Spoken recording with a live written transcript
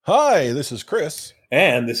Hi, this is Chris,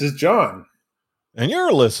 And this is John. and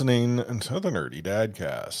you're listening to the Nerdy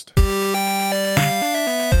Dadcast.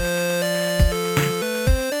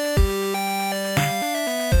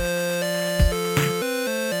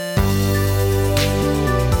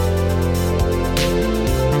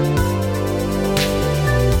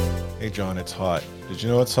 Hey, John, it's hot. Did you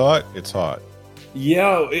know it's hot? It's hot.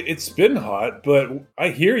 Yeah, it's been hot, but I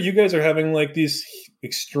hear you guys are having like these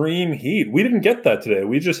extreme heat. We didn't get that today.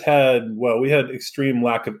 We just had, we had extreme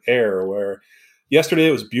lack of air where yesterday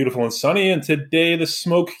it was beautiful and sunny, and today the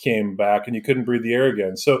smoke came back and you couldn't breathe the air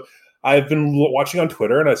again. So I've been watching on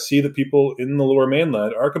Twitter and I see that people in the lower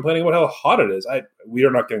mainland are complaining about how hot it is. We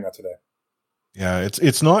are not getting that today. Yeah,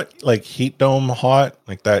 it's not like heat dome hot,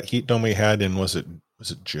 like that heat dome we had in was it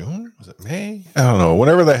June? Was it May? I don't know.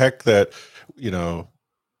 Whenever the heck that you know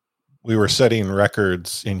we were setting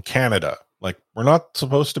records in Canada. Like, we're not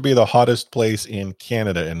supposed to be the hottest place in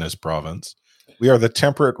Canada in this province. We are the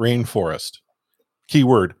temperate rainforest.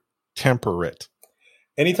 Keyword, temperate.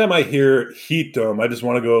 Anytime I hear heat dome, I just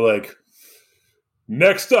want to go like,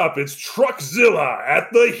 next up, it's Truckzilla at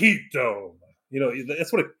the Heat Dome.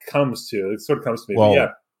 That's what it comes to. It sort of comes to me. Well, But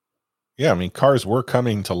yeah, yeah, I mean, cars were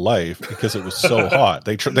coming to life because it was so hot.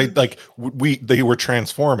 They were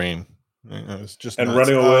transforming. It was just and nuts.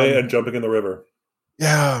 running away and jumping in the river.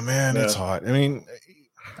 Yeah, man, Yeah. it's hot. I mean,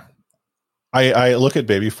 I look at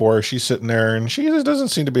Baby Four. She's sitting there, and she doesn't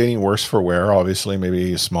seem to be any worse for wear. Obviously,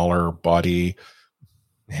 maybe a smaller body,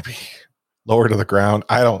 maybe lower to the ground.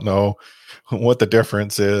 I don't know what the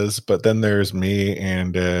difference is, but then there's me,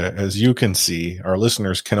 and as you can see, our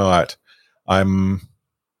listeners cannot. I'm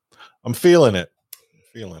feeling it.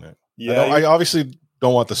 Feeling it. Yeah. I obviously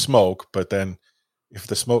don't want the smoke, but then if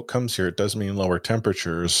the smoke comes here, it does mean lower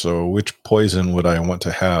temperatures. So which poison would I want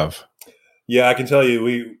to have? Yeah, I can tell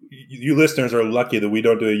you, you listeners are lucky that we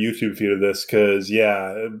don't do a YouTube feed of this because,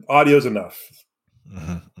 yeah, audio's enough.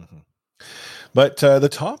 Mm-hmm, mm-hmm. But the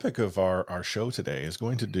topic of our show today is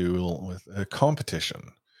going to do with a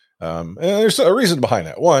competition. And there's a reason behind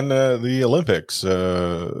that. One, the Olympics,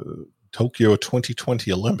 Tokyo 2020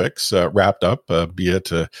 Olympics wrapped up, be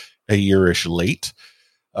it a yearish late.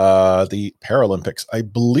 The Paralympics, I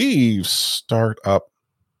believe, start up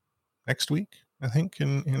next week, I think,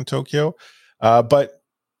 in Tokyo. But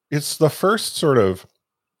it's the first sort of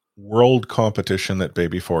world competition that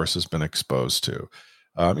Baby Force has been exposed to.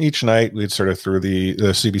 Each night we'd sort of threw the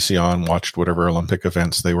CBC on, watched whatever Olympic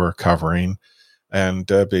events they were covering, and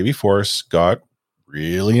Baby Force got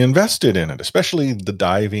really invested in it, especially the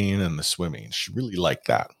diving and the swimming. She really liked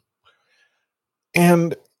that.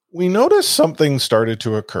 And we noticed something started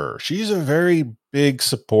to occur. She's a very big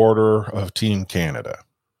supporter of Team Canada,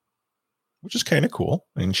 which is kind of cool.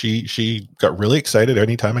 And she got really excited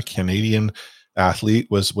anytime a Canadian athlete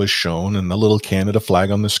was shown, and the little Canada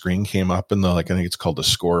flag on the screen came up, and I think it's called the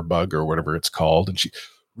score bug or whatever it's called, and she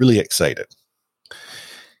really excited.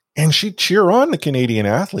 And she'd cheer on the Canadian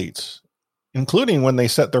athletes, including when they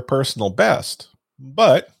set their personal best.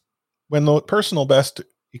 But when the personal best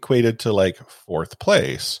equated to like fourth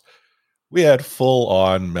place, we had full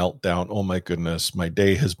on meltdown. Oh my goodness, my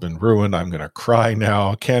day has been ruined. I'm going to cry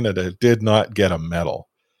now. Canada did not get a medal.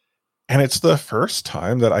 And it's the first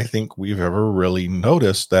time that I think we've ever really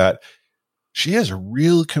noticed that she has a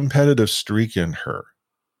real competitive streak in her.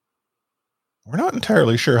 We're not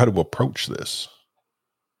entirely sure how to approach this.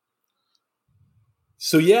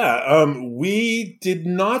 So yeah, we did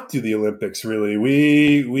not do the Olympics really.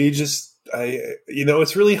 We just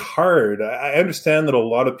it's really hard. I understand that a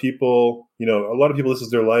lot of people, this is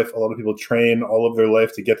their life. A lot of people train all of their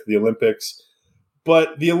life to get to the Olympics.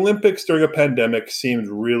 But the Olympics during a pandemic seemed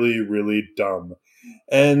really, really dumb.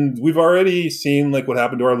 And we've already seen like what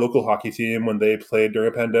happened to our local hockey team when they played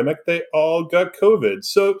during a pandemic. They all got COVID.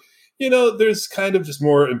 So, there's kind of just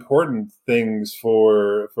more important things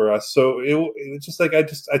for us. So it just like I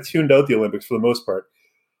tuned out the Olympics for the most part.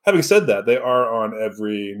 Having said that, they are on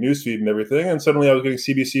every newsfeed and everything. And suddenly I was getting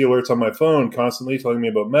CBC alerts on my phone constantly telling me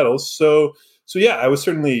about medals. So yeah, I was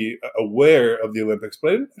certainly aware of the Olympics, but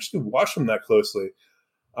I didn't actually watch them that closely.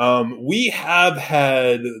 We have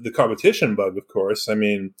had the competition bug, of course. I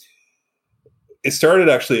mean, it started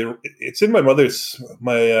actually. It's in my wife's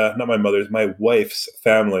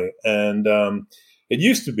family, and it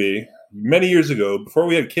used to be many years ago, before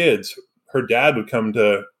we had kids. Her dad would come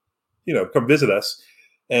visit us,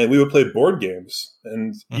 and we would play board games.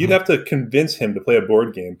 And you'd have to convince him to play a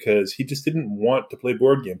board game because he just didn't want to play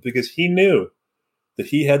board games because he knew that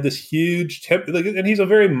he had this huge and he's a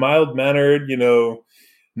very mild mannered,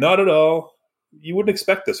 not at all. You wouldn't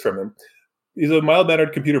expect this from him. he's a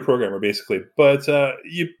mild-mannered computer programmer, basically. But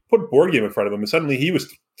you put board game in front of him, and suddenly he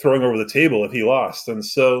was throwing over the table if he lost. And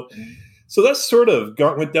so that's sort of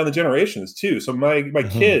went down the generations too. So my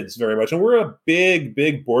kids very much, and we're a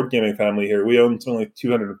big board gaming family here. We own something like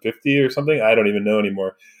 250 or something. I don't even know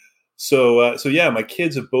anymore. So yeah, my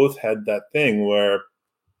kids have both had that thing where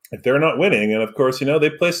if they're not winning, and of course, they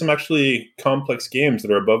play some actually complex games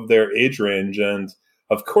that are above their age range, and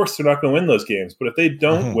of course they're not going to win those games. But if they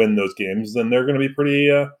don't win those games, then they're going to be pretty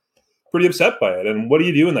upset by it. And what do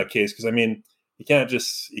you do in that case? Because you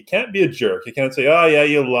can't be a jerk. You can't say, "Oh yeah,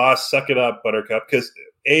 you lost, suck it up, Buttercup," because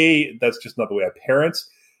A, that's just not the way I parent,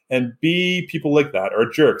 and B, people like that are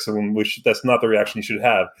jerks, and that's not the reaction you should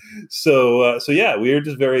have. So yeah, we're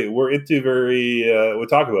into we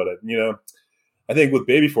talk about it. I think with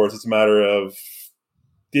Baby Force, it's a matter of,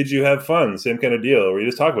 did you have fun? Same kind of deal. Where you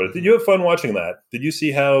just talk about it. Did you have fun watching that? Did you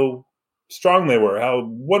see how strong they were? How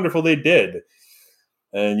wonderful they did?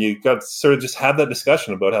 And you got to sort of just have that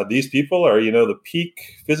discussion about how these people are, the peak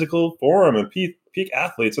physical form and peak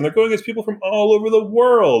athletes, and they're going against people from all over the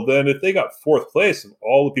world. And if they got fourth place of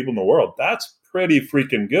all the people in the world, that's pretty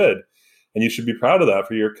freaking good. And you should be proud of that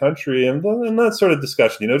for your country. And that sort of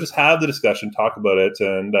discussion, just have the discussion, talk about it,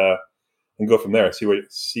 and go from there.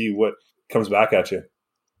 See what comes back at you.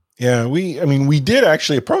 Yeah, we did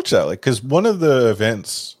actually approach that, because one of the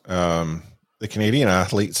events, the Canadian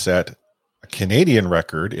athlete set a Canadian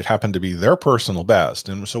record. It happened to be their personal best.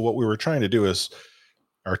 And so what we were trying to do is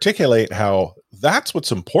articulate how that's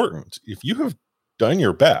what's important. If you have done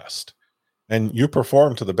your best and you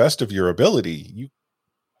perform to the best of your ability,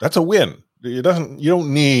 that's a win. You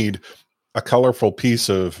don't need a colorful piece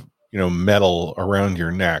of, metal around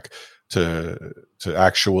your neck to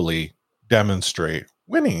actually demonstrate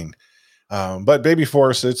winning. But Baby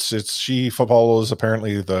Force, she follows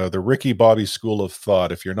apparently the Ricky Bobby school of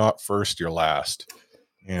thought. If you're not first, you're last.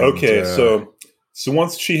 And, okay, so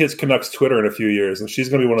once she hits Canucks Twitter in a few years, and she's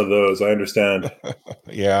going to be one of those, I understand.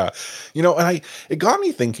 Yeah, and it got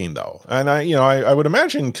me thinking though, and I would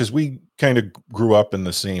imagine, because we kind of grew up in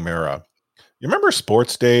the same era. You remember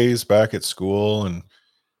sports days back at school, and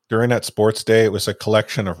during that sports day, it was a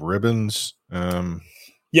collection of ribbons.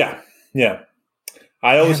 Yeah.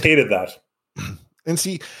 I always hated that. And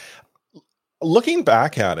see, looking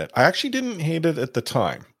back at it, I actually didn't hate it at the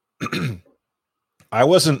time. I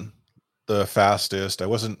wasn't the fastest. I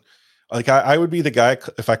wasn't I would be the guy,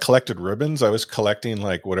 if I collected ribbons, I was collecting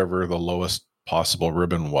like whatever the lowest possible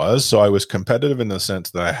ribbon was. So I was competitive in the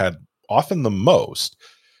sense that I had often the most,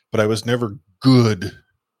 but I was never good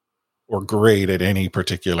or great at any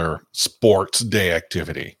particular sports day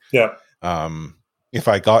activity. Yeah. If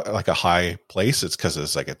I got like a high place, it's because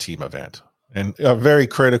it's like a team event, and very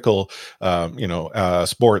critical,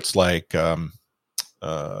 sports like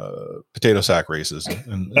potato sack races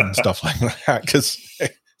and stuff like that, because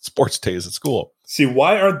sports days at school. See,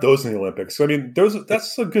 why aren't those in the Olympics? I mean,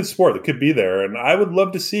 that's a good sport that could be there, and I would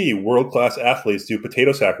love to see world-class athletes do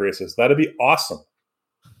potato sack races. That'd be awesome.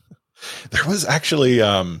 There was actually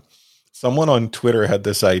someone on Twitter had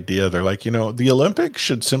this idea. They're like, the Olympics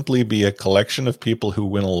should simply be a collection of people who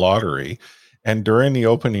win a lottery. And during the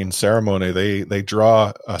opening ceremony, they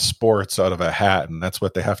draw sports out of a hat, and that's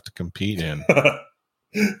what they have to compete in.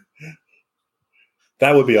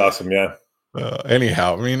 That would be awesome. Yeah.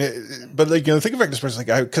 Anyhow, I mean, but think of it this person,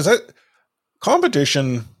 because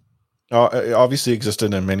competition obviously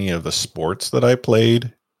existed in many of the sports that I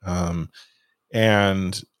played.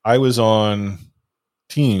 And I was on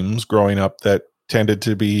teams growing up that tended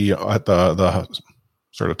to be at the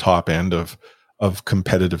sort of top end of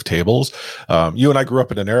competitive tables. You and I grew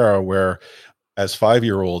up in an era where, as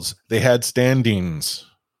 5-year-olds, they had standings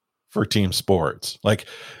for team sports,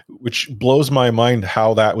 which blows my mind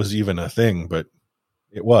how that was even a thing, but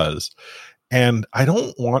it was. And I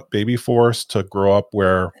don't want Baby Force to grow up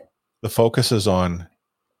where the focus is on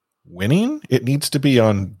winning. It needs to be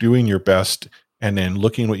on doing your best and then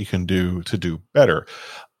looking what you can do to do better.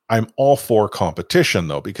 I'm all for competition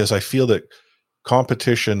though, because I feel that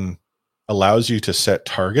competition allows you to set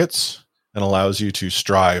targets and allows you to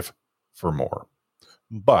strive for more.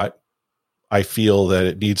 But I feel that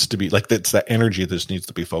it needs to be it's that energy that needs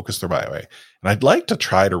to be focused the right way. And I'd like to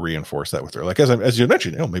try to reinforce that with her. As you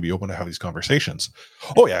mentioned, maybe open to have these conversations.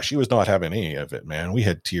 Oh yeah, she was not having any of it, man. We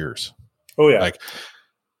had tears. Oh yeah.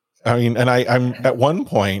 I'm at one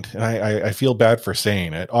point, and I feel bad for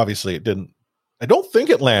saying it. Obviously it didn't, I don't think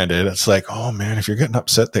it landed. It's like, oh man, if you're getting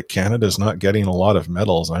upset that Canada's not getting a lot of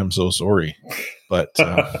medals, I'm so sorry. But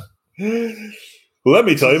let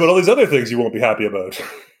me tell you about all these other things you won't be happy about.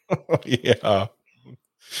 Yeah.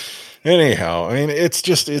 Anyhow, I mean, it's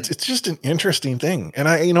just an interesting thing, and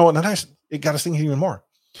it got us thinking even more.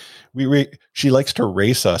 She likes to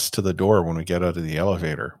race us to the door when we get out of the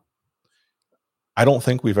elevator. I don't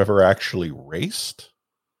think we've ever actually raced,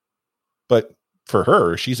 but for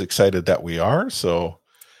her, she's excited that we are. So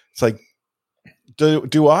it's like,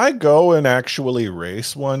 do I go and actually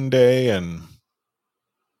race one day? And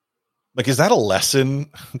like, is that a lesson?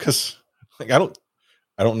 Because like, I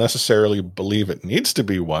don't necessarily believe it needs to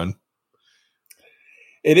be one.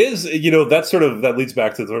 It is, that leads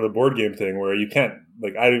back to sort of the board game thing where you can't,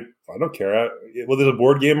 like, I don't care. Whether it's a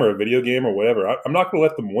board game or a video game or whatever, I'm not going to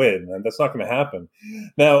let them win, and that's not going to happen.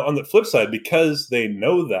 Now, on the flip side, because they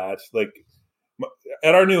know that, like,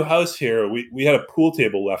 at our new house here, we had a pool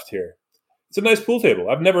table left here. It's a nice pool table.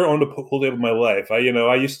 I've never owned a pool table in my life. I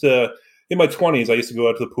used to, in my 20s, I used to go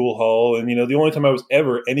out to the pool hall, and, the only time I was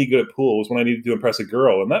ever any good at pool was when I needed to impress a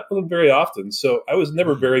girl, and that wasn't very often, so I was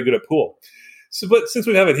never very good at pool. So, but since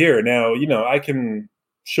we have it here now, I can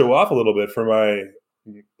show off a little bit for my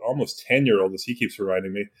almost 10-year-old, as he keeps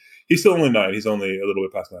reminding me. He's still only 9. He's only a little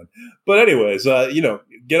bit past 9. But anyways,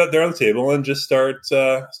 get up there on the table and just start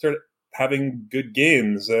having good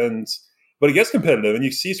games. But it gets competitive, and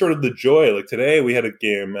you see sort of the joy. Like today, we had a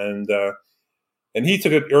game, and he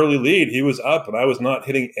took an early lead. He was up, and I was not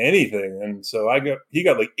hitting anything. And so he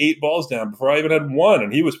got like 8 balls down before I even had one,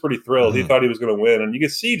 and he was pretty thrilled. Mm-hmm. He thought he was going to win, and you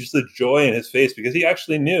could see just the joy in his face because he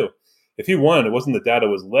actually knew if he won, it wasn't the data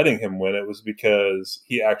was letting him win. It was because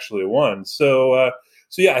he actually won. So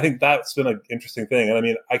yeah, I think that's been an interesting thing. And I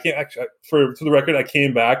mean, I can't actually, for the record, I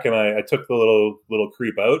came back and I took the little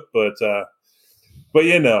creep out, but it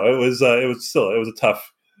was a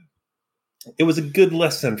tough. It was a good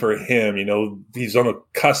lesson for him. He's on the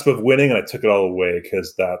cusp of winning, and I took it all away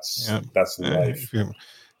because that's life.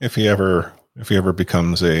 If he ever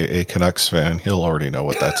becomes a Canucks fan, he'll already know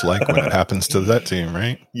what that's like when it happens to that team,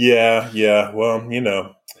 right? Yeah. Well,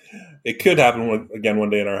 it could happen again one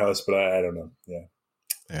day in our house, but I don't know.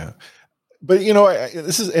 Yeah. But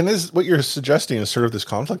this is what you're suggesting is sort of this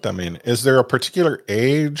conflict. I mean, is there a particular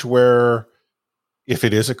age where, if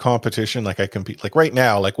it is a competition, like I compete, like right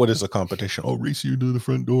now, like what is a competition? Oh, race you to the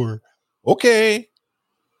front door. Okay.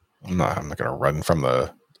 I'm not going to run from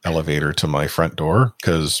the elevator to my front door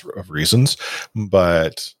because of reasons,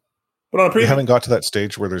 but we haven't got to that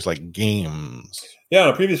stage where there's like games. Yeah.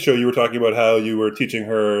 On a previous show, you were talking about how you were teaching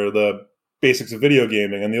her the basics of video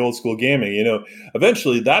gaming and the old school gaming.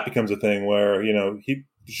 Eventually that becomes a thing where,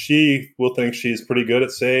 she will think she's pretty good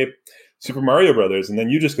at, say, Super Mario Brothers, and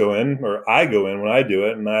then you just go in, or I go in when I do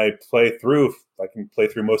it, and I play through. I can play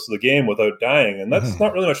through most of the game without dying, and that's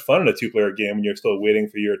not really much fun in a 2-player game when you're still waiting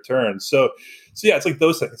for your turn. So yeah, it's like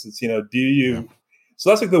those things. It's do you? Yeah. So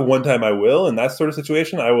that's like the one time I will, in that sort of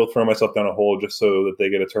situation, I will throw myself down a hole just so that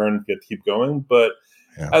they get a turn, get to keep going. But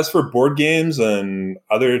as for board games and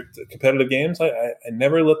other competitive games, I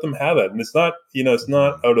never let them have it, and it's not it's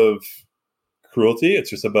not out of cruelty.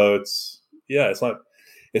 It's just about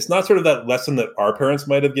It's not sort of that lesson that our parents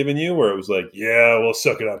might have given you where it was like, yeah, well,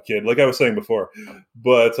 suck it up, kid, like I was saying before.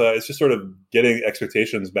 But it's just sort of getting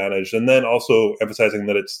expectations managed, and then also emphasizing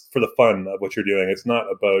that it's for the fun of what you're doing. It's not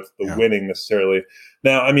about the winning necessarily.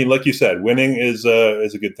 Now, I mean, like you said, winning is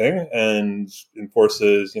a good thing, and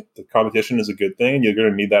enforces the competition is a good thing. You're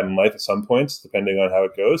going to need that in life at some points, depending on how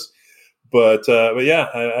it goes. But yeah,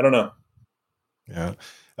 I don't know. Yeah.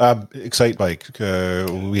 Excite Bike.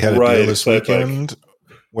 We had a deal this weekend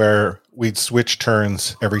where we'd switch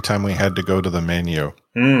turns every time we had to go to the menu.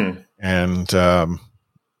 And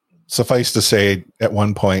suffice to say, at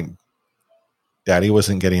one point, Daddy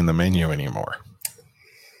wasn't getting the menu anymore.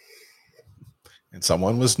 And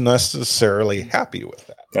someone was necessarily happy with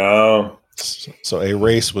that. Oh. So a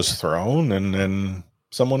race was thrown, and then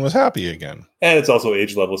someone was happy again. And it's also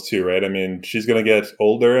age levels too, right? I mean, she's going to get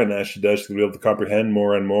older, and as she does, she's going to be able to comprehend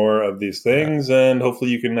more and more of these things. Yeah. And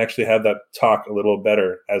hopefully you can actually have that talk a little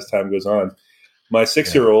better as time goes on. My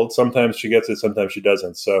 6-year-old, sometimes she gets it, sometimes she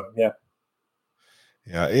doesn't. So, yeah.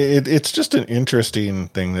 Yeah, it's just an interesting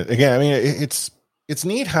thing that, again, I mean, it's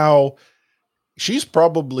neat how she's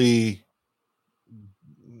probably,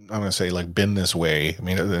 I'm going to say, like, been this way. I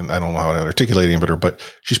mean, I don't know how to articulate it better, but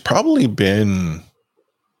she's probably been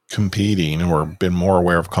competing or been more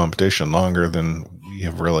aware of competition longer than we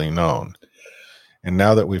have really known. And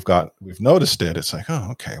now that we've noticed it, it's like, oh,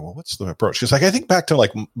 okay, well, what's the approach? Because like, I think back to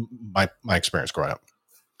like my experience growing up.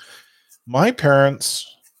 My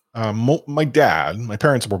parents, my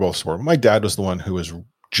parents were both sport. My dad was the one who was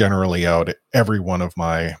generally out at every one of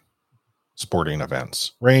my sporting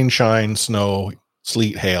events, rain, shine, snow,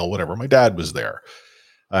 sleet, hail, whatever. My dad was there.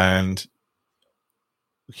 And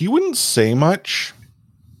he wouldn't say much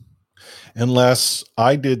unless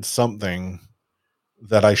I did something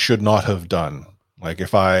that I should not have done. Like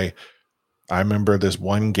if I remember this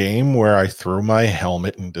one game where I threw my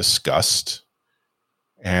helmet in disgust,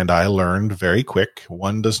 and I learned very quick,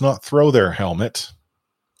 one does not throw their helmet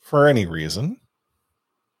for any reason,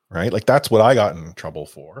 right? Like that's what I got in trouble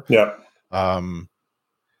for. Yeah.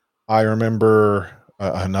 I remember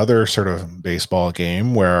another sort of baseball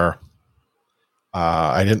game where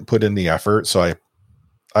I didn't put in the effort. So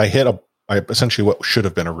I essentially what should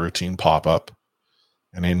have been a routine pop-up.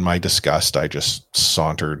 And in my disgust, I just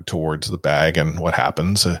sauntered towards the bag, and what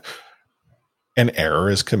happens? An error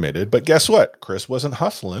is committed. But guess what? Chris wasn't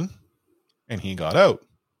hustling, and he got out.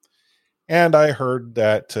 And I heard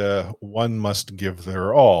that one must give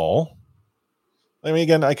their all. I mean,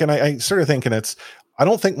 again, I sort of thinking I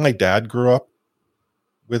don't think my dad grew up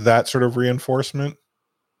with that sort of reinforcement,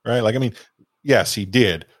 right? Like, I mean, yes, he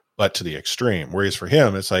did, but to the extreme. Whereas for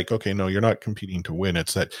him, it's like, okay, no, you're not competing to win.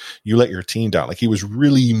 It's that you let your team down. Like he was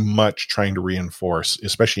really much trying to reinforce,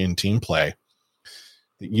 especially in team play,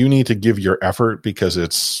 that you need to give your effort because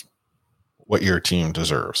it's what your team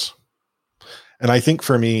deserves. And I think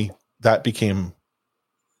for me, that became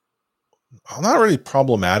not really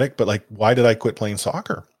problematic, but like, why did I quit playing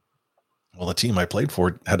soccer? Well, the team I played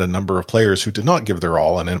for had a number of players who did not give their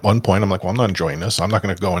all. And at one point I'm like, well, I'm not enjoying this. I'm not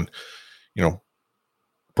going to go and,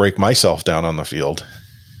 break myself down on the field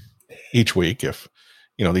each week if,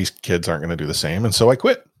 these kids aren't going to do the same. And so I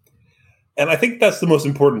quit. And I think that's the most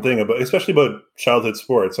important thing especially about childhood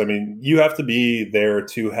sports. I mean, you have to be there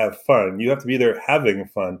to have fun. You have to be there having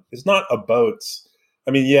fun. It's not about,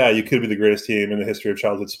 you could be the greatest team in the history of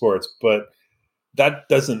childhood sports, but that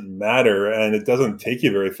doesn't matter and it doesn't take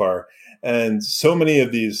you very far. And so many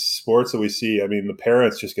of these sports that we see, the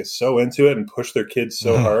parents just get so into it and push their kids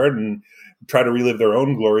so hard and try to relive their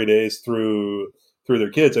own glory days through their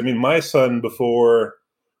kids. My son before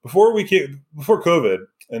COVID,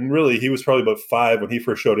 and really he was probably about 5 when he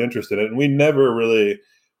first showed interest in it, and we never really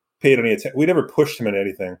paid any attention. We never pushed him in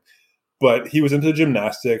anything, but he was into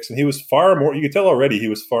gymnastics, and he was far more. You could tell already he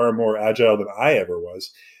was far more agile than I ever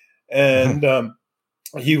was, and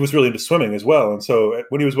he was really into swimming as well. And so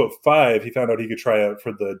when he was about 5, he found out he could try out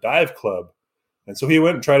for the dive club, and so he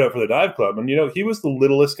went and tried out for the dive club, and he was the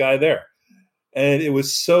littlest guy there. And it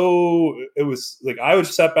was like I would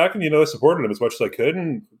just sat back and, supported him as much as I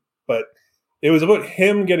could. But it was about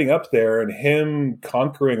him getting up there and him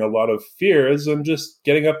conquering a lot of fears and just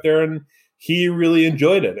getting up there. And he really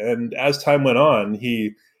enjoyed it. And as time went on,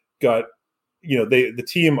 he got, the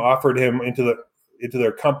team offered him into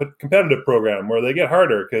their competitive program where they get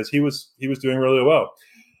harder because he was doing really well.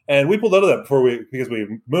 And we pulled out of that because we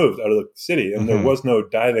moved out of the city and there was no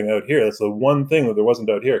diving out here. That's the one thing that there wasn't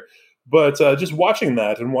out here. But just watching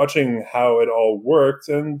that and watching how it all worked,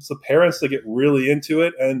 and the parents that get really into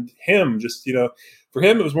it, and him just, for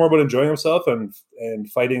him, it was more about enjoying himself and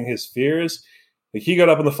fighting his fears. Like he got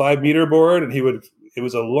up on the 5-meter board and it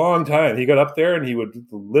was a long time. He got up there and the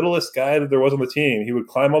littlest guy that there was on the team, he would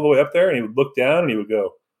climb all the way up there and he would look down and he would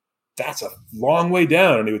go, that's a long way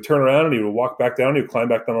down. And he would turn around and he would walk back down and he would climb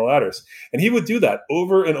back down the ladders. And he would do that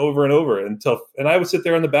over and over and over and I would sit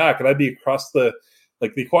there in the back and I'd be across the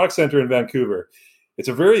Aquatic Center in Vancouver. It's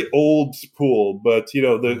a very old pool, but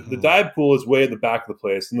the dive pool is way at the back of the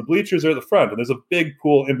place and the bleachers are at the front and there's a big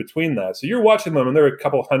pool in between that. So you're watching them and they're a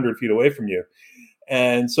couple 100 feet away from you.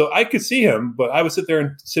 And so I could see him, but I would sit there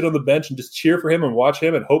and sit on the bench and just cheer for him and watch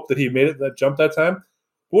him and hope that he made it that jump that time.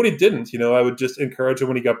 But when he didn't, I would just encourage him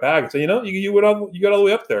when he got back and say, you got all the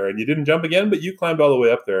way up there and you didn't jump again, but you climbed all the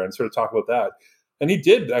way up there, and sort of talk about that. And he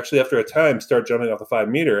did actually, after a time, start jumping off the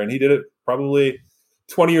 5-meter, and he did it probably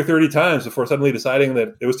 20 or 30 times before suddenly deciding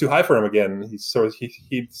that it was too high for him again. He sort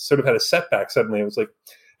of had a setback suddenly. It was like,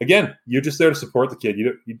 again, you're just there to support the kid.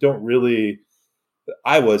 You don't really.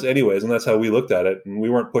 I was anyways, and that's how we looked at it. And we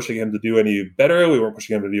weren't pushing him to do any better. We weren't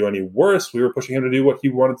pushing him to do any worse. We were pushing him to do what he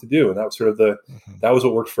wanted to do, and that was sort of that was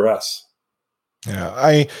what worked for us. Yeah,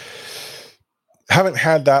 I haven't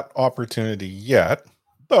had that opportunity yet,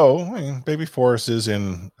 though. Baby Forest is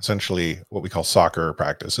in essentially what we call soccer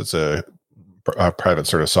practice. It's a private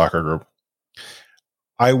sort of soccer group.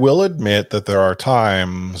 I will admit that there are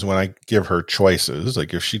times when I give her choices.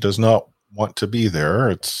 Like if she does not want to be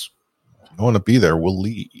there, if you don't want to be there, we'll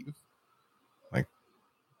leave. Like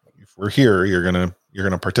if we're here, you're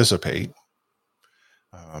gonna participate.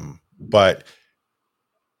 But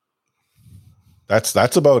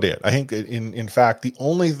that's about it. I think in fact, the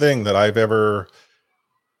only thing that I've ever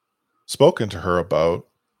spoken to her about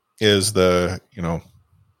is the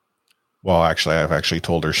Well, actually, I've actually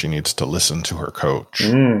told her she needs to listen to her coach.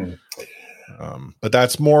 Mm. But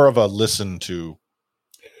that's more of a listen to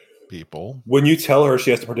people. When you tell her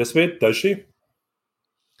she has to participate, does she?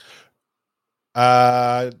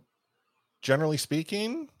 Generally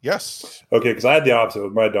speaking, yes. Okay, because I had the opposite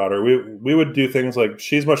with my daughter. We would do things like,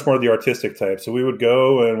 she's much more the artistic type, so we would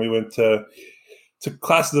go and we went to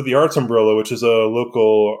classes at the Arts Umbrella, which is a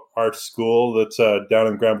local art school that's down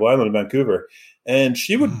in Granville Island in Vancouver. And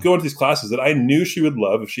she would go into these classes that I knew she would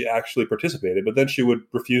love if she actually participated, but then she would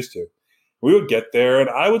refuse to. We would get there, and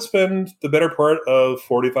I would spend the better part of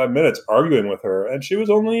 45 minutes arguing with her. And she was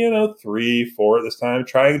only, 3, 4 at this time,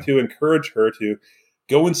 trying to encourage her to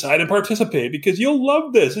go inside and participate because you'll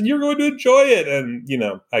love this and you're going to enjoy it. And,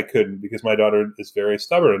 I couldn't, because my daughter is very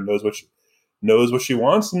stubborn and knows what she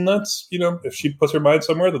wants. And that's, if she puts her mind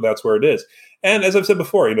somewhere, then that's where it is. And as I've said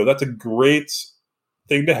before, that's a great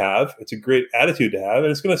thing to have. It's a great attitude to have. And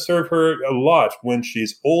it's going to serve her a lot when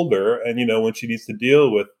she's older and, when she needs to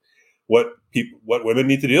deal with what women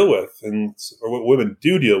need to deal with, or what women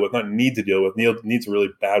do deal with, not need to deal with. Need's a really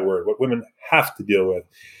bad word. What women have to deal with.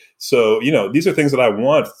 So, these are things that I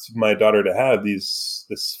want my daughter to have, this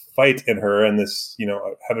fight in her, and this,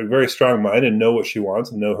 have a very strong mind and know what she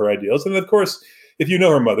wants and know her ideals. And of course, if you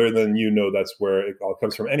know her mother, then that's where it all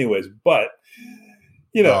comes from anyways. But,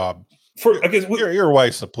 I guess your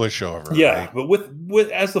wife's a pushover. Yeah. Right? But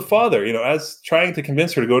with as the father, as trying to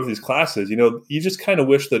convince her to go to these classes, you just kind of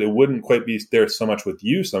wish that it wouldn't quite be there so much with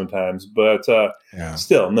you sometimes. But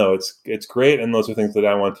still, no, it's great. And those are things that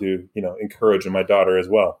I want to, encourage in my daughter as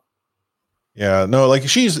well. Yeah, no, like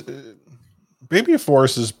Baby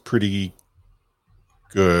Force is pretty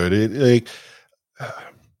good.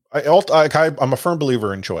 I'm a firm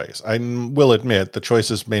believer in choice. I will admit the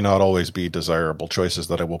choices may not always be desirable choices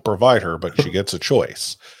that I will provide her, but she gets a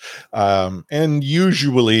choice. And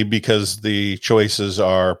usually because the choices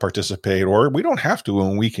are participate, or we don't have to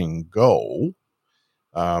when we can go.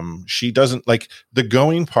 She doesn't like the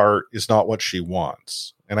going part is not what she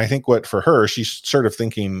wants. And I think for her, she's sort of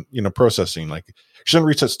thinking, processing, like she doesn't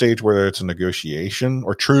reach that stage where it's a negotiation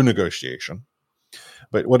or true negotiation.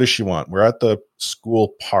 But what does she want? We're at the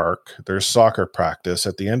school park. There's soccer practice.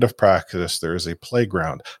 At the end of practice, there's a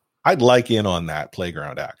playground. I'd like in on that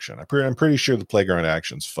playground action. I'm pretty sure the playground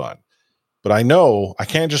action's fun. But I know I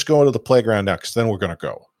can't just go into the playground now because then we're going to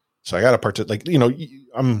go. So I got to participate.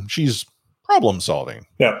 She's problem solving.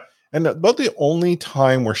 Yeah. And about the only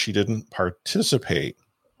time where she didn't participate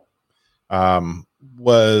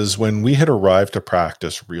was when we had arrived to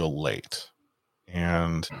practice real late.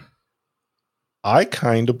 And I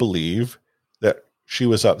kind of believe that she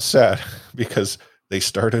was upset because they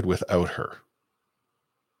started without her.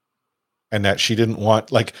 And that she didn't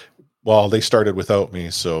want, they started without me,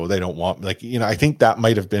 so they don't want, I think that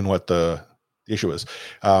might have been what the issue was.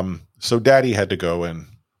 So Daddy had to go and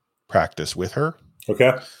practice with her.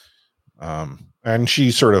 Okay. And she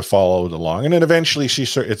sort of followed along, and then eventually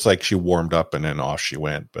it's like she warmed up and then off she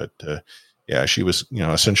went. But she was,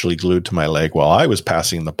 essentially glued to my leg while I was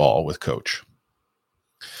passing the ball with Coach.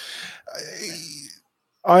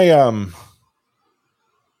 One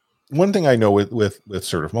thing I know with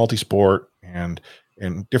sort of multi-sport and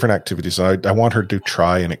different activities, I want her to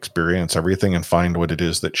try and experience everything and find what it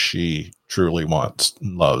is that she truly wants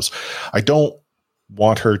and loves. I don't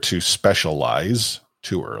want her to specialize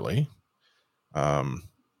too early.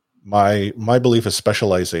 My belief is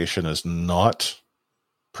specialization is not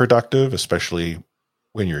productive, especially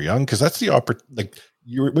when you're young, because that's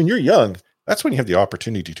when you're young, that's when you have the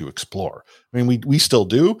opportunity to explore. I mean, we still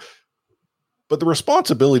do, but the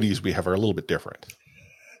responsibilities we have are a little bit different.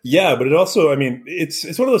 Yeah, but it also,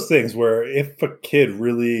 it's one of those things where if a kid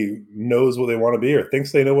really knows what they want to be or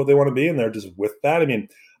thinks they know what they want to be and they're just with that,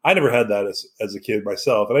 I never had that as a kid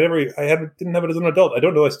myself, and didn't have it as an adult. I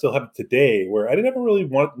don't know I still have it today, where I never really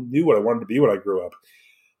knew what I wanted to be when I grew up.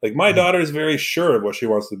 Like my daughter is very sure of what she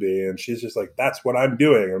wants to be, and she's just like, "That's what I'm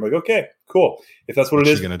doing." And I'm like, "Okay, cool. If that's what it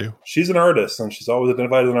is, she's gonna do. She's an artist, and she's always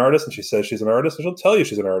identified as an artist, and she says she's an artist, and she'll tell you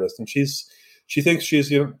she's an artist, and she thinks she's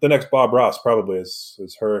the next Bob Ross probably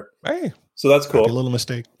is her. Hey, so that's cool. A little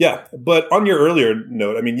mistake. Yeah, but on your earlier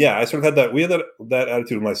note, I sort of had that. We had that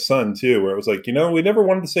attitude with my son too, where it was like, we never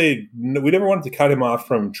wanted to cut him off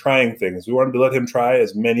from trying things. We wanted to let him try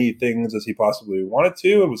as many things as he possibly wanted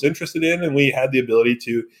to and was interested in, and we had the ability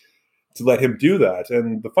to let him do that.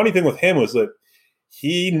 And the funny thing with him was that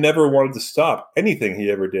he never wanted to stop anything he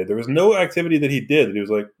ever did. There was no activity that he did that he was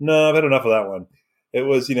like, no, I've had enough of that one. It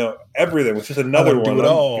was, everything was just another one. I'm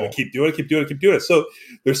going to keep doing it. So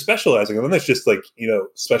they're specializing. And then there's just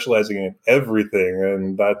specializing in everything.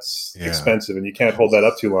 And that's expensive and you can't hold that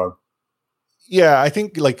up too long. Yeah, I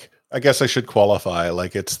think I guess I should qualify. I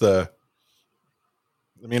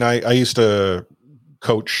used to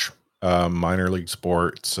coach minor league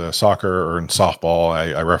sports, soccer and softball.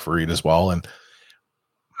 I refereed as well. And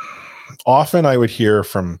often I would hear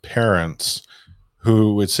from parents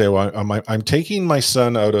who would say, well, I'm taking my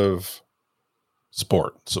son out of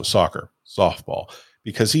sport, so soccer, softball,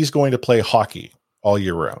 because he's going to play hockey all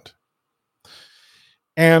year round.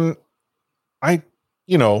 And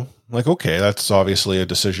okay, that's obviously a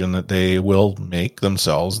decision that they will make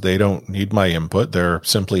themselves. They don't need my input. They're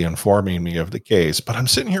simply informing me of the case. But I'm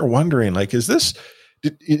sitting here wondering, did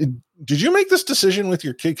you make this decision with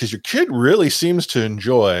your kid? Because your kid really seems to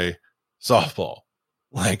enjoy softball,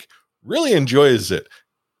 really enjoys it.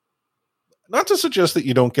 Not to suggest that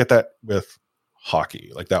you don't get that with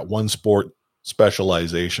hockey, like that one sport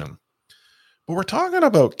specialization. But we're talking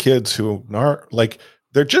about kids who are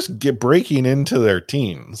they're just breaking into their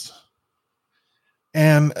teens.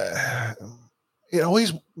 And it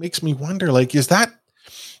always makes me wonder, is that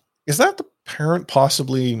the parent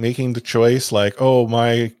possibly making the choice? Oh,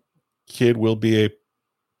 my kid will be a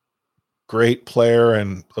great player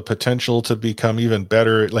and the potential to become even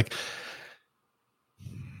better.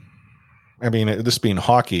 This being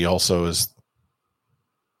hockey also is,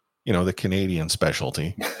 the Canadian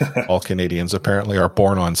specialty. All Canadians apparently are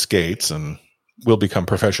born on skates and will become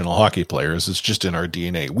professional hockey players. It's just in our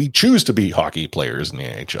DNA. We choose to be hockey players in the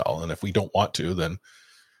NHL. And if we don't want to, then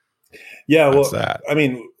that's that.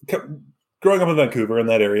 Growing up in Vancouver in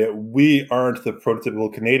that area, we aren't the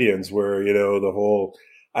prototypical Canadians where, the whole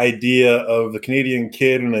idea of the Canadian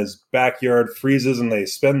kid in his backyard freezes and they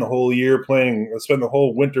spend the whole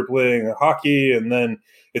winter playing hockey, and then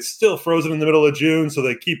it's still frozen in the middle of June, so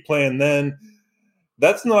they keep playing then.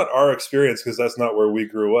 That's not our experience because that's not where we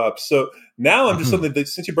grew up. So now I'm just something that,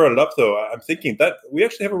 since you brought it up, though, I'm thinking that we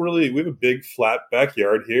actually have a big flat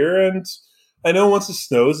backyard here, and I know once it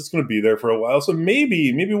snows, it's going to be there for a while. So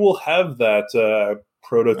maybe we'll have that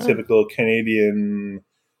prototypical Canadian,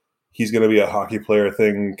 he's going to be a hockey player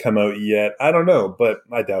thing come out yet. I don't know, but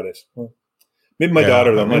I doubt it. Maybe my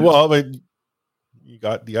daughter, though. But you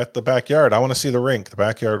got the backyard. I want to see the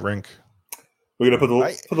backyard rink. We're gonna put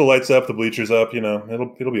the lights up, the bleachers up.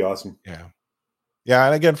 It'll be awesome. Yeah.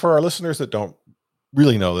 And again, for our listeners that don't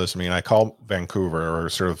really know this, I call Vancouver, or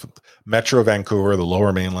sort of Metro Vancouver, the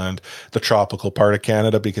Lower Mainland, the tropical part of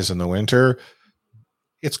Canada, because in the winter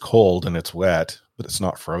it's cold and it's wet, but it's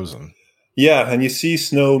not frozen. Yeah, and you see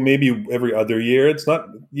snow maybe every other year.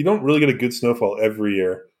 You don't really get a good snowfall every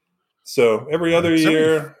year. So every other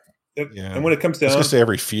year. And when it comes down, I was going to say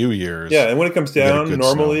every few years. Yeah, and when it comes down,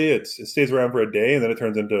 normally it stays around for a day and then it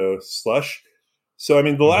turns into slush. So,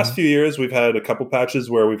 the last few years we've had a couple patches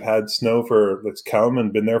where we've had snow that's come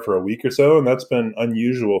and been there for a week or so, and that's been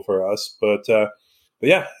unusual for us. But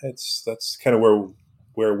yeah, that's kind of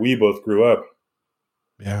where we both grew up.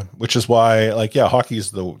 Yeah, which is why, hockey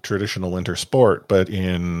is the traditional winter sport, but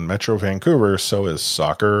in Metro Vancouver, so is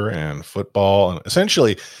soccer and football. And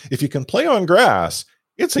essentially, if you can play on grass,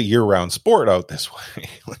 it's a year-round sport out this way,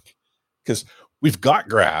 because we've got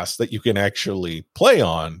grass that you can actually play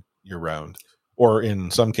on year-round, or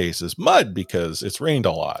in some cases mud because it's rained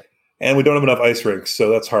a lot. And we don't have enough ice rinks,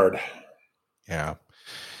 so that's hard. Yeah.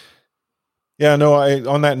 Yeah, no,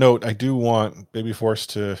 on that note, I do want Baby Force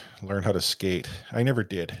to learn how to skate. I never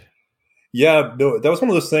did. Yeah, no, that was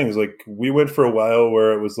one of those things. We went for a while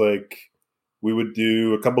where it was we would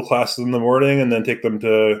do a couple classes in the morning and then take them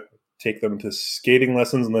to skating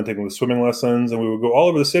lessons and then take them to swimming lessons. And we would go all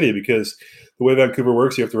over the city because the way Vancouver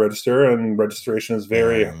works, you have to register, and registration is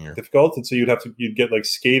very difficult. And so you'd get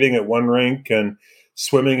skating at one rink and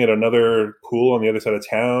swimming at another pool on the other side of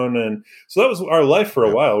town. And so that was our life for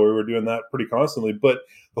a while. We were doing that pretty constantly. But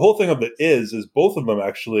the whole thing of it is both of them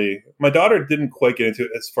actually, my daughter didn't quite get into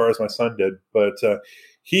it as far as my son did, but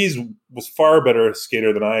was far better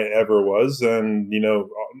skater than I ever was. And,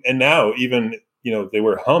 and now even, they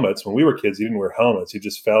wear helmets. When we were kids, you didn't wear helmets. You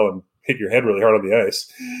just fell and hit your head really hard on the ice.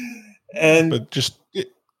 But just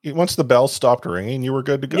once the bell stopped ringing, you were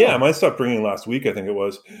good to go. Yeah, mine stopped ringing last week, I think it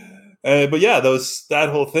was. But yeah, that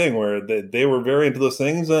whole thing where they were very into those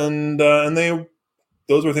things, and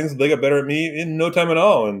those were things that they got better at me in no time at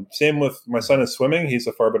all. And same with my son in swimming; he's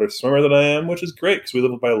a far better swimmer than I am, which is great because we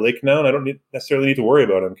live by a lake now, and I don't necessarily need to worry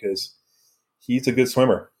about him because he's a good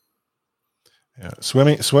swimmer. Yeah,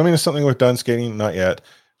 swimming is something we've done. Skating, not yet.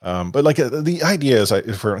 But the idea is,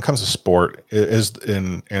 when it comes to sport, is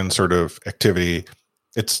in sort of activity,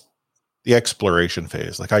 it's the exploration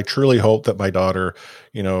phase. I truly hope that my daughter,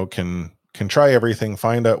 can try everything,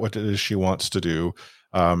 find out what it is she wants to do.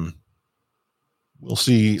 we'll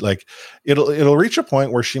see. Like it'll reach a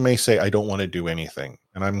point where she may say, I don't want to do anything.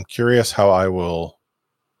 And I'm curious how I will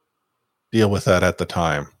deal with that at the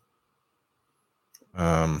time.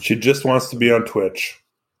 She just wants to be on Twitch.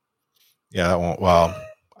 Yeah, that won't. Well,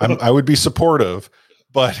 I would be supportive,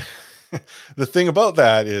 but the thing about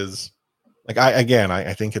that is, like, I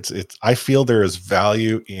think it's. I feel there is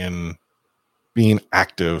value in being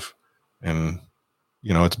active, and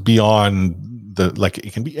it's beyond the, like,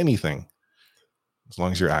 it can be anything as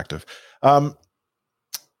long as you're active.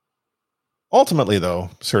 Ultimately, though,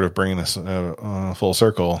 sort of bringing this full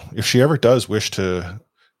circle, if she ever does wish to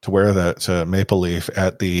wear that maple leaf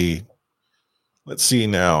at the, let's see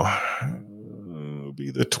now, it'll be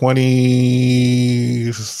the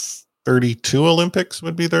 2032 Olympics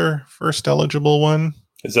would be their first eligible one.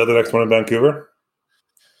 Is that the next one in Vancouver?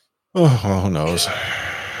 Oh, well, who knows?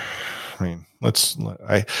 I mean,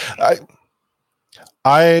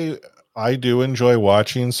 I do enjoy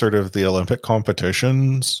watching sort of the Olympic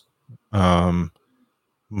competitions. But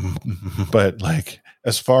like,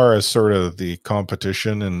 as far as sort of the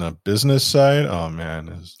competition and the business side, oh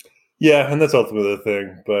man, yeah, and that's ultimately the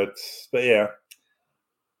thing. But yeah,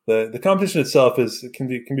 the competition itself can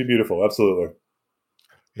be beautiful. Absolutely.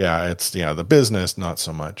 Yeah, it's the business, not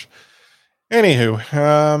so much.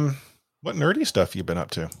 Anywho, what nerdy stuff you been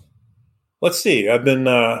up to? Let's see. I've been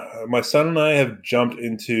my son and I have jumped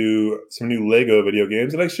into some new Lego video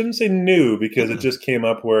games, and I shouldn't say new because it just came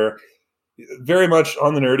up where, very much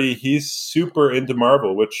on the nerdy, he's super into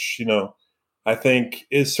Marvel, which I think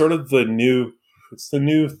is sort of the new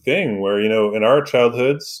thing where, in our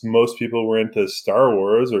childhoods most people were into Star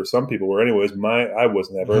Wars, or some people were anyways. I was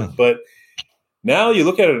never, but now you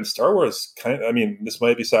look at it, and Star Wars this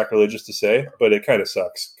might be sacrilegious to say, but it kind of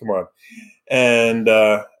sucks. Come on. And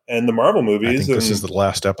the Marvel movies, I think this is the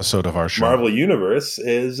last episode of our show. Marvel Universe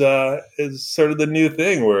is sort of the new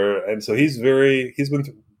thing and so he's been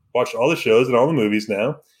watched all the shows and all the movies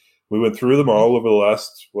now. We went through them all over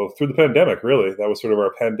through the pandemic, really. That was sort of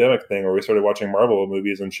our pandemic thing where we started watching Marvel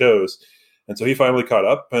movies and shows. And so he finally caught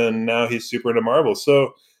up, and now he's super into Marvel.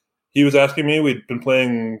 So he was asking me, we'd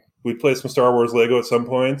played some Star Wars Lego at some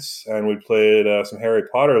points, and we played some Harry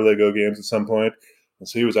Potter Lego games at some point. And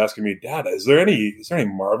so he was asking me, Dad, is there any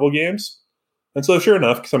Marvel games? And so sure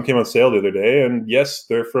enough, some came on sale the other day, and yes,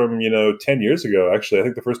 they're from 10 years ago. Actually, I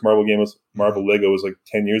think the first Marvel game was Marvel Lego was like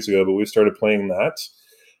 10 years ago, but we started playing that,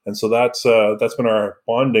 and so that's been our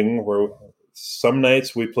bonding. Where some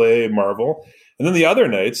nights we play Marvel, and then the other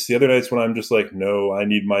nights when I'm just like, no, I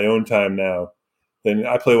need my own time now, then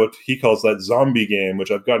I play what he calls that zombie game,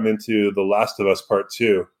 which I've gotten into, The Last of Us Part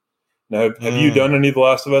 2. Now, have you done any of The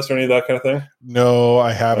Last of Us or any of that kind of thing? No,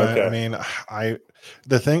 I haven't. Okay. I mean,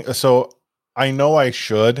 so I know I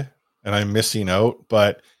should, and I'm missing out,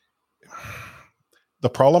 but the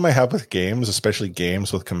problem I have with games, especially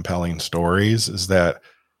games with compelling stories, is that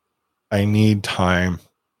I need time.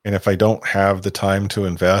 And if I don't have the time to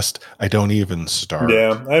invest, I don't even start.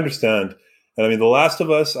 Yeah, I understand. And I mean, The Last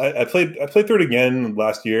of Us, I played through it again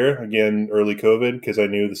last year, again, early COVID, because I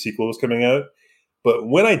knew the sequel was coming out. But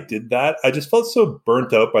when I did that, I just felt so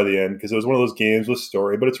burnt out by the end, because it was one of those games with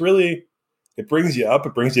story, but it's really, it brings you up,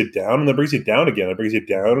 it brings you down, and then it brings you down again. It brings you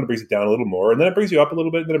down, and it brings you down a little more, and then it brings you up a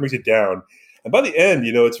little bit, and then it brings you down. And by the end,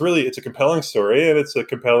 it's a compelling story, and it's a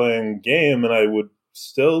compelling game, and I would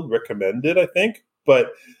still recommend it, I think.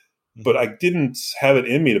 But I didn't have it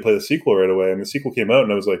in me to play the sequel right away. And the sequel came out,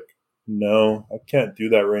 and I was like, no, I can't do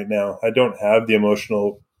that right now. I don't have the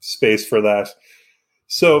emotional space for that.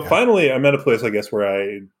 So finally, I'm at a place, I guess, where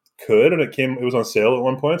I could, and it was on sale at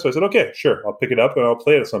one point. So I said, okay, sure, I'll pick it up and I'll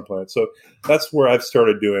play it at some point. So that's where I've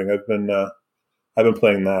started doing. I've been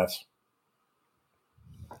playing that.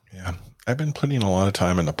 Yeah, I've been putting a lot of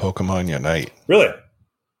time into Pokemon Unite. Really?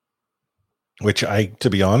 Which to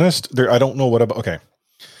be honest, I don't know what about. Okay,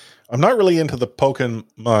 I'm not really into the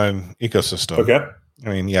Pokemon ecosystem. Okay. I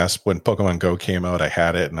mean, yes, when Pokemon Go came out, I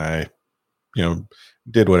had it, and I,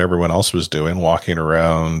 did what everyone else was doing, walking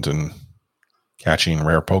around and catching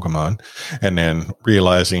rare Pokemon, and then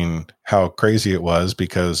realizing how crazy it was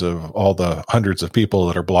because of all the hundreds of people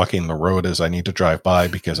that are blocking the road as I need to drive by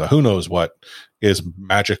because of who knows what is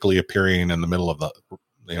magically appearing in the middle of the,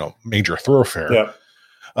 major thoroughfare. Yeah.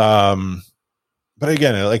 But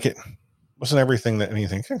again, it wasn't everything that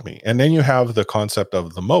anything could be. And then you have the concept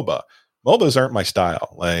of the MOBA. MOBAs aren't my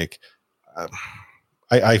style. Like,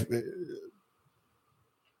 I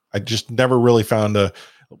just never really found a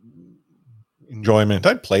enjoyment.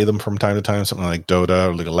 I'd play them from time to time, something like Dota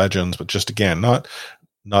or League of Legends, but just again, not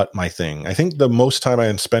my thing. I think the most time I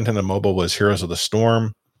had spent in a MOBA was Heroes of the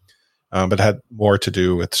Storm, but it had more to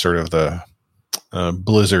do with sort of the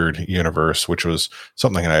Blizzard universe, which was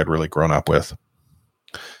something I had really grown up with.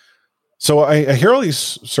 So I hear all these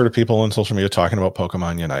sort of people on social media talking about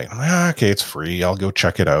Pokemon Unite. I'm like, okay, it's free. I'll go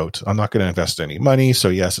check it out. I'm not going to invest any money. So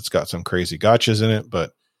yes, it's got some crazy gotchas in it,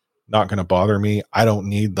 but not going to bother me. I don't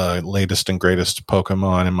need the latest and greatest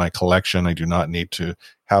Pokemon in my collection. I do not need to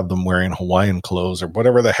have them wearing Hawaiian clothes or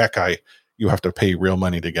whatever the heck you have to pay real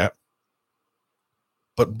money to get.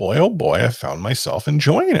 But boy, oh boy, I found myself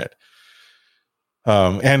enjoying it.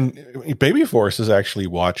 And Baby Force has actually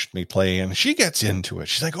watched me play, and she gets into it.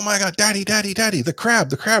 She's like, "Oh my God, daddy, the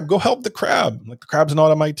crab, go help the crab." I'm like, the crab's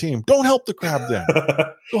not on my team. Don't help the crab then.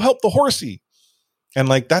 Go help the horsey. And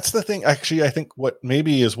like, that's the thing. Actually, I think what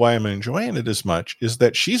maybe is why I'm enjoying it as much is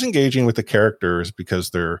that she's engaging with the characters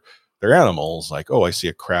because they're animals. Like, oh, I see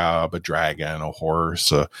a crab, a dragon, a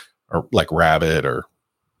horse, or like rabbit, or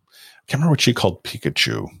I can't remember what she called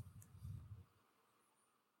Pikachu.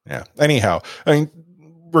 Yeah. Anyhow, I mean,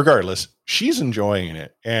 regardless, she's enjoying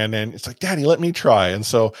it. And then it's like, Daddy, let me try. And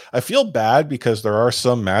so I feel bad because there are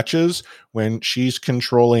some matches when she's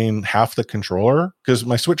controlling half the controller, because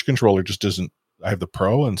my Switch controller just isn't, I have the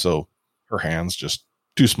Pro. And so her hand's just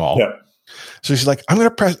too small. Yeah. So she's like, I'm going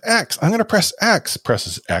to press X.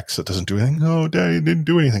 Presses X. It doesn't do anything. Oh, Daddy, it didn't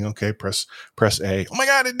do anything. Okay. Press A. Oh my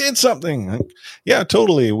God, it did something. Like, yeah,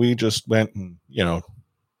 totally. We just went and,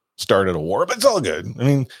 started a war, but it's all good. I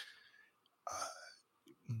mean,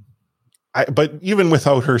 but even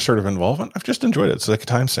without her sort of involvement, I've just enjoyed it. It's like a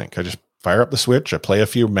time sink. I just fire up the Switch. I play a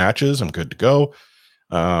few matches. I'm good to go.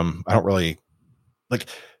 I don't really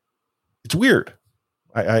it's weird.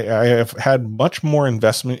 I have had much more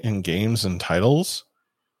investment in games and titles.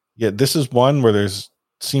 Yet this is one where there's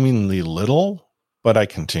seemingly little, but I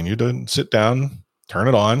continue to sit down, turn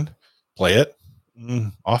it on, play it,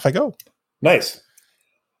 and off I go. Nice.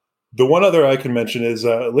 The one other I can mention is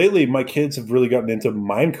lately my kids have really gotten into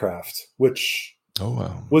Minecraft, which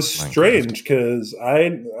was strange because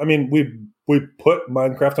I mean we put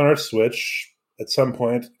Minecraft on our Switch at some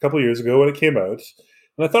point a couple of years ago when it came out,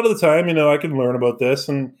 and I thought at the time, I can learn about this,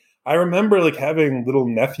 and I remember like having little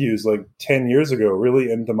nephews like 10 years ago really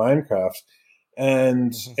into Minecraft,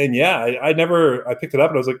 and yeah, I picked it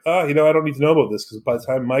up and I was like, I don't need to know about this because by the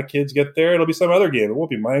time my kids get there, it'll be some other game. It won't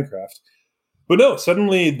be Minecraft. But no,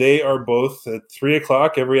 suddenly they are both at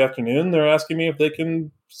 3:00 every afternoon. They're asking me if they can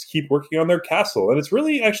keep working on their castle. And it's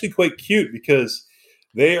really actually quite cute because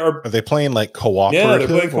Are they playing like cooperative? Yeah, they're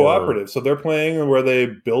playing cooperative. So they're playing where they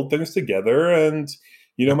build things together. And,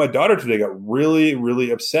 my daughter today got really,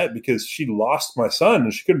 really upset because she lost my son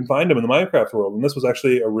and she couldn't find him in the Minecraft world. And this was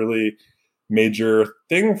actually a really major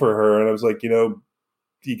thing for her. And I was like, you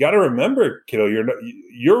got to remember, kiddo,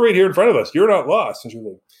 you're right here in front of us. You're not lost. And she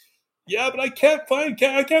was like, yeah, but I can't find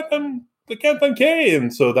Kay.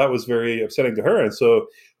 And so that was very upsetting to her. And so,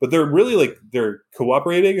 but they're really they're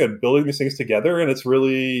cooperating and building these things together. And it's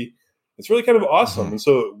really kind of awesome. Mm-hmm. And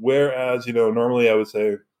so, whereas, normally I would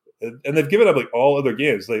say, and they've given up all other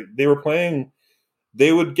games, they were playing,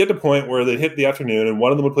 they would get to a point where they'd hit the afternoon and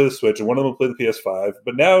one of them would play the Switch and one of them would play the PS5.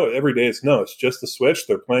 But now every day it's just the Switch.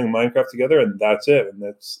 They're playing Minecraft together and that's it. And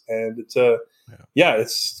it's kind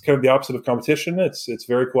of the opposite of competition. It's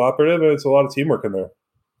very cooperative and it's a lot of teamwork in there.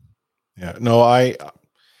 Yeah, no, I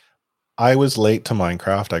was late to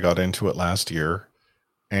Minecraft. I got into it last year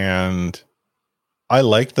and I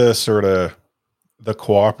like the sort of the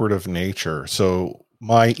cooperative nature. So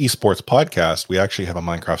my esports podcast, we actually have a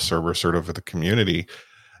Minecraft server sort of with the community.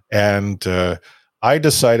 And I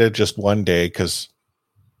decided just one day, because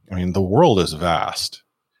the world is vast.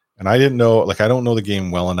 And I didn't know, I don't know the game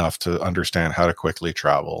well enough to understand how to quickly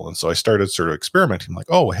travel. And so I started sort of experimenting,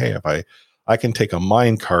 oh, hey, if I can take a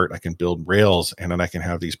mine cart, I can build rails, and then I can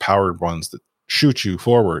have these powered ones that shoot you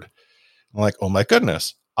forward. I'm like, oh my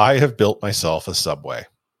goodness, I have built myself a subway.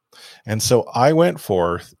 And so I went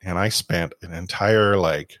forth and I spent an entire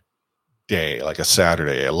day, a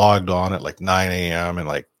Saturday. I logged on at 9 a.m.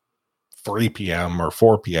 and 3 p.m. or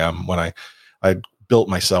 4 p.m. when I built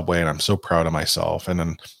my subway, and I'm so proud of myself. And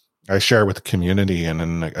then I share with the community, and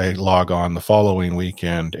then I log on the following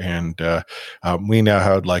weekend, and we now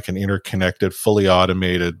had an interconnected, fully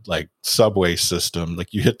automated subway system.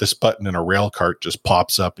 You hit this button and a rail cart just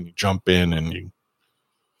pops up and you jump in and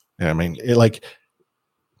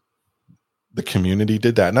the community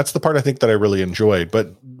did that. And that's the part I think that I really enjoyed,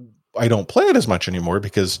 but I don't play it as much anymore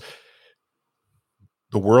because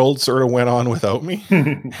the world sort of went on without me.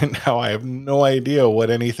 And now I have no idea what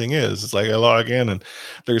anything is. It's I log in and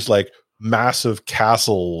there's massive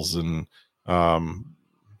castles and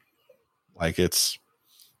it's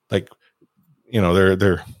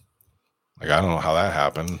they're Like, I don't know how that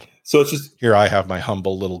happened. So it's just here I have my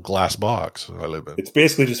humble little glass box I live in. It's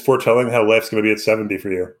basically just foretelling how life's going to be at 70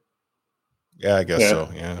 for you. Yeah, I guess so.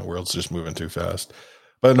 Yeah, the world's just moving too fast.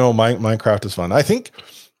 But no, Minecraft is fun. I think,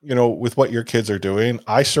 with what your kids are doing,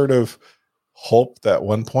 I sort of hope that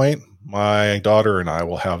one point my daughter and I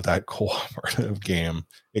will have that cooperative game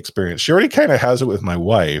experience. She already kind of has it with my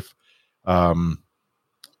wife. My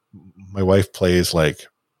wife plays like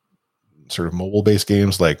sort of mobile-based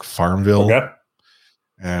games like Farmville. Okay.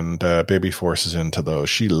 And Baby Force is into those.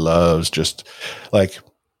 She loves just like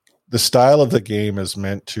the style of the game is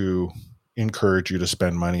meant to encourage you to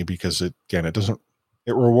spend money because it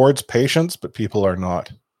rewards patience, but people are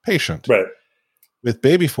not patient. Right. With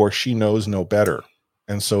Baby Force, she knows no better.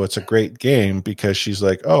 And so it's a great game because she's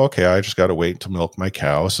like, oh, okay, I just got to wait to milk my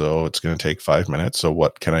cow. So it's going to take 5 minutes. So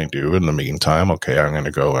what can I do in the meantime? Okay, I'm going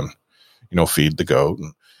to go and, feed the goat.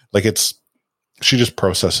 And like she just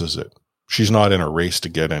processes it. She's not in a race to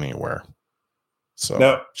get anywhere. So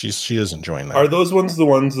now, she is enjoying that. Are those ones the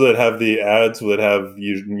ones that have the ads that have,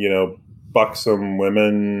 buxom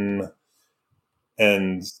women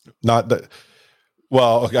and not that?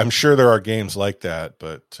 Well, I'm sure there are games like that,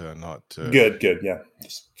 but not good. Yeah.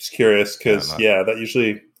 Just curious. Cause that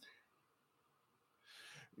usually,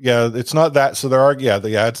 it's not that. So there are,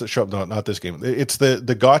 the ads that show up. No, not this game. It's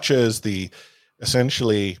the gotcha is the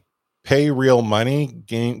essentially pay real money,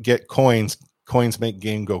 get coins make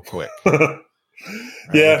game go quick. I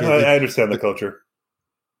understand the culture.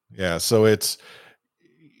 Yeah. So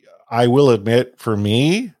I will admit for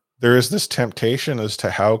me, there is this temptation as to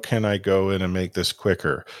how can I go in and make this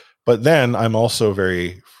quicker? But then I'm also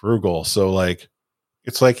very frugal. So like,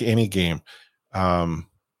 it's like any game.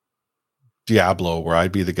 Diablo, where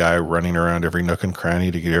I'd be the guy running around every nook and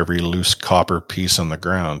cranny to get every loose copper piece on the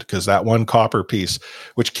ground. Because that one copper piece,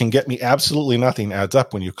 which can get me absolutely nothing, adds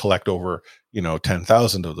up when you collect over,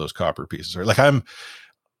 10,000 of those copper pieces. Or like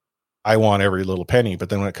I want every little penny, but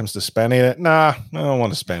then when it comes to spending it, I don't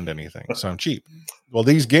want to spend anything. So I'm cheap. Well,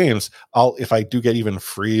 these games, if I do get even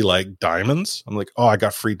free like diamonds, I'm like, oh, I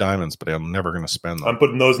got free diamonds, but I'm never going to spend them. I'm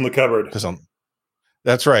putting those in the cupboard.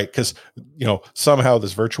 That's right. Because, somehow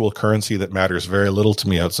this virtual currency that matters very little to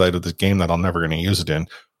me outside of this game that I'm never going to use it in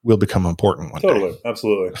will become important one day. Totally.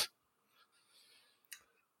 Absolutely.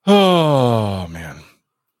 Oh, man.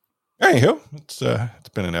 Anywho, it's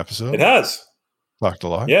been an episode. It has. Talked a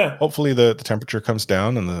lot. Yeah. Hopefully the temperature comes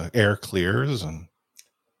down and the air clears. And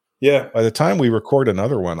yeah. By the time we record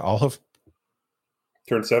another one, I'll have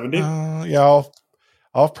turned 70. I'll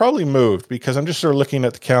probably moved because I'm just sort of looking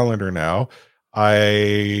at the calendar now.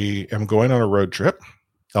 I am going on a road trip.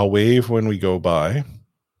 I'll wave when we go by.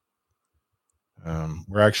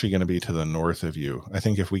 We're actually going to be to the north of you. I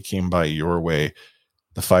think if we came by your way,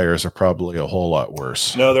 the fires are probably a whole lot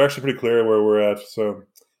worse. No, they're actually pretty clear where we're at. So,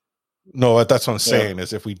 no, that's what I'm saying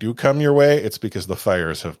is if we do come your way, it's because the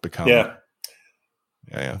fires have become. Yeah.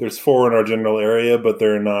 There's 4 in our general area, but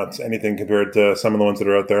they're not anything compared to some of the ones that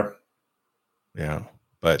are out there. Yeah.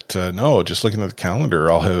 But no, just looking at the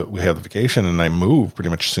calendar, we have the vacation and I move pretty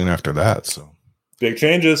much soon after that. So big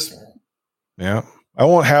changes. Yeah. I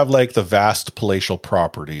won't have like the vast palatial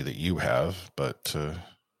property that you have, but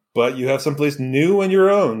you have someplace new and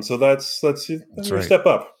your own. So that's right. Step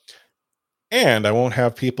up. And I won't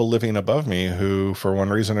have people living above me who, for one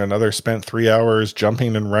reason or another, spent 3 hours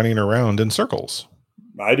jumping and running around in circles.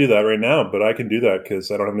 I do that right now, but I can do that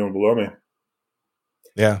because I don't have anyone below me.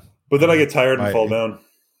 Yeah. But then I get tired and fall down.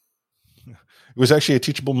 It was actually a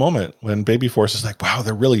teachable moment when Baby Force is like, wow,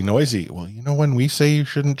 they're really noisy. Well, when we say you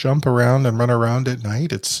shouldn't jump around and run around at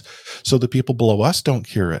night, it's so the people below us don't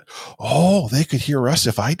hear it. Oh, they could hear us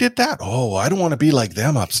if I did that? Oh, I don't want to be like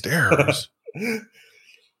them upstairs. In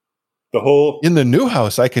the new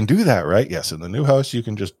house, I can do that, right? Yes, in the new house, you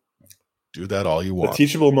can just do that all you want. The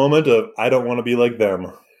teachable moment of, I don't want to be like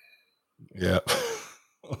them. Yeah.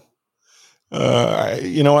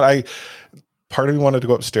 You know what? Part of me wanted to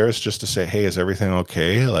go upstairs just to say, hey, is everything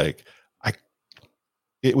okay? Like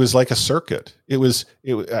it was like a circuit.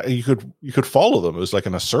 You could follow them. It was like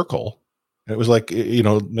in a circle. It was like,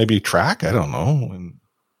 maybe track. I don't know. And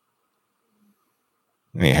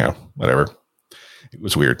anyhow, whatever. It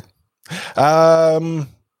was weird.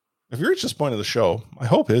 If you reach this point of the show, my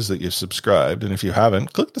hope is that you've subscribed. And if you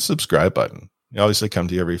haven't, click the subscribe button. We obviously come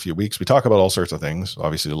to you every few weeks. We talk about all sorts of things.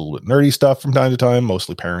 Obviously a little bit nerdy stuff from time to time,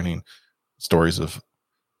 mostly parenting. Stories of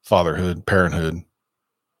fatherhood, parenthood,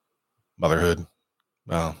 motherhood.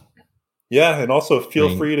 Well, Yeah, and also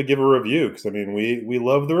feel free to give a review, because I mean we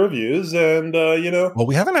love the reviews, and well,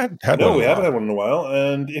 we haven't had no, one. We haven't had one in a while,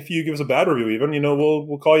 and if you give us a bad review, even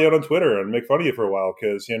we'll call you out on Twitter and make fun of you for a while,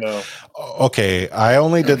 because Okay, I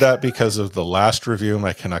only did that because of the last review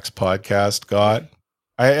my Canucks podcast got.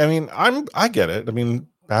 I mean, I get it. I mean,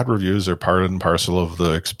 bad reviews are part and parcel of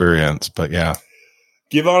the experience, but yeah,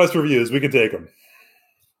 give honest reviews. We can take them.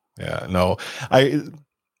 Yeah, no, I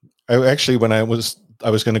actually, when I was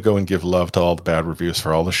going to go and give love to all the bad reviews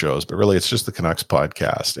for all the shows, but really it's just the Canucks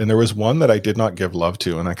podcast. And there was one that I did not give love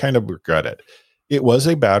to, and I kind of regret it. It was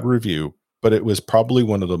a bad review, but it was probably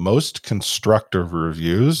one of the most constructive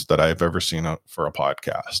reviews that I've ever seen for a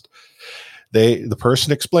podcast. The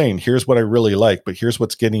person explained, here's what I really like, but here's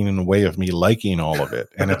what's getting in the way of me liking all of it.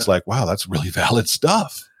 And it's like, wow, that's really valid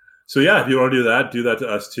stuff. So yeah, if you want to do that to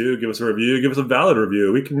us too. Give us a review. Give us a valid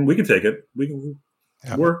review. We can take it.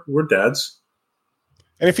 Yeah. We're dads.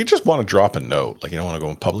 And if you just want to drop a note, like you don't want to go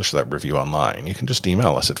and publish that review online, you can just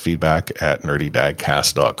email us at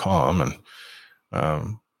feedback@nerdydadcast.com. And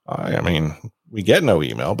I mean, we get no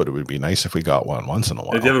email, but it would be nice if we got one once in a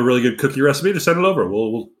while. If you have a really good cookie recipe, just send it over.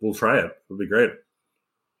 We'll try it. It'll be great.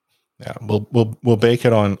 Yeah, we'll bake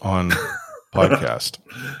it on podcast.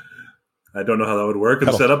 I don't know how that would work in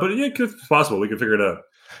the setup, but yeah, it's possible. We can figure it out.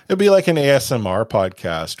 It'd be like an ASMR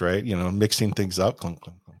podcast, right? Mixing things up. Clunk,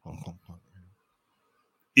 clunk, clunk, clunk, clunk, clunk.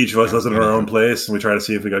 Each of us does it in our own place, and we try to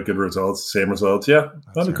see if we got good results, same results. Yeah,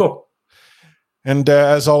 that'd be cool. And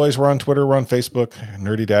as always, we're on Twitter, we're on Facebook.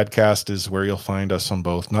 Nerdy Dadcast is where you'll find us on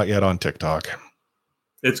both. Not yet on TikTok.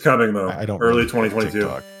 It's coming, though. I don't early really 2022.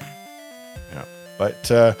 TikTok. Yeah. But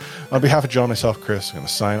on behalf of John, myself, Chris, I'm going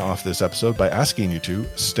to sign off this episode by asking you to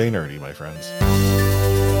stay nerdy, my friends.